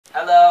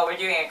Hello, we're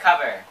doing a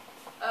cover.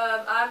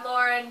 I'm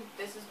Lauren.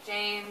 This is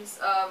James.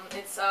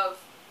 It's of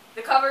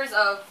the covers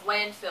of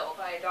Landfill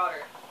by a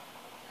daughter.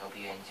 Hope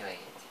you enjoy it.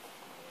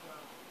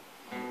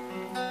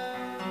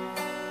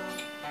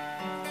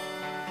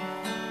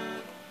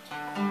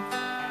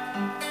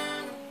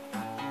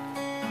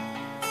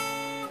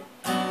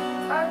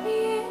 Are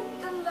we in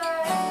the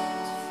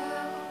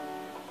landfill?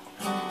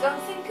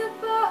 Don't think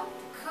about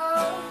the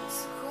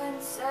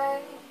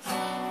consequences.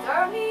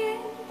 Throw me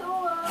in the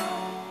water.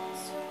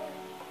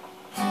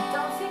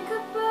 Don't think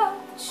about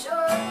the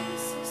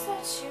choices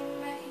that you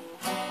made.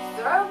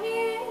 Throw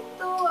me in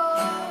the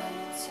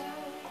water.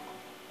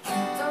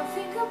 Don't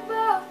think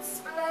about the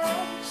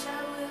splash I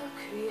will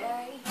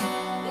create.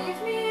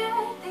 Leave me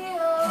at the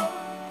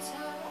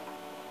altar,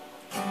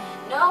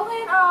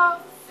 knowing all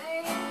the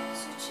things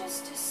you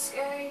just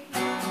escape.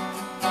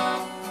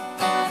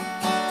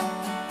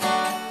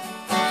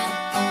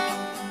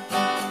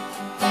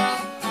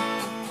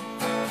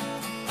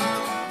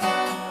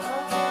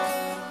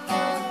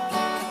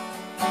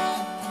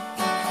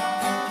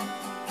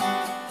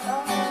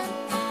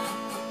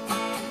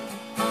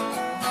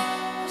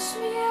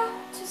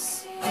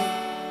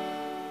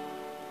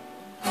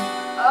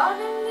 On a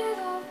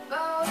little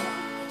boat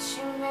that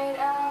you made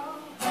out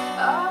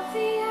of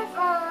the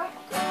evergreen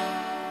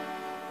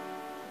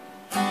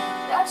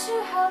that you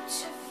helped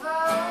your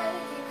father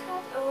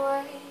cut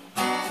away.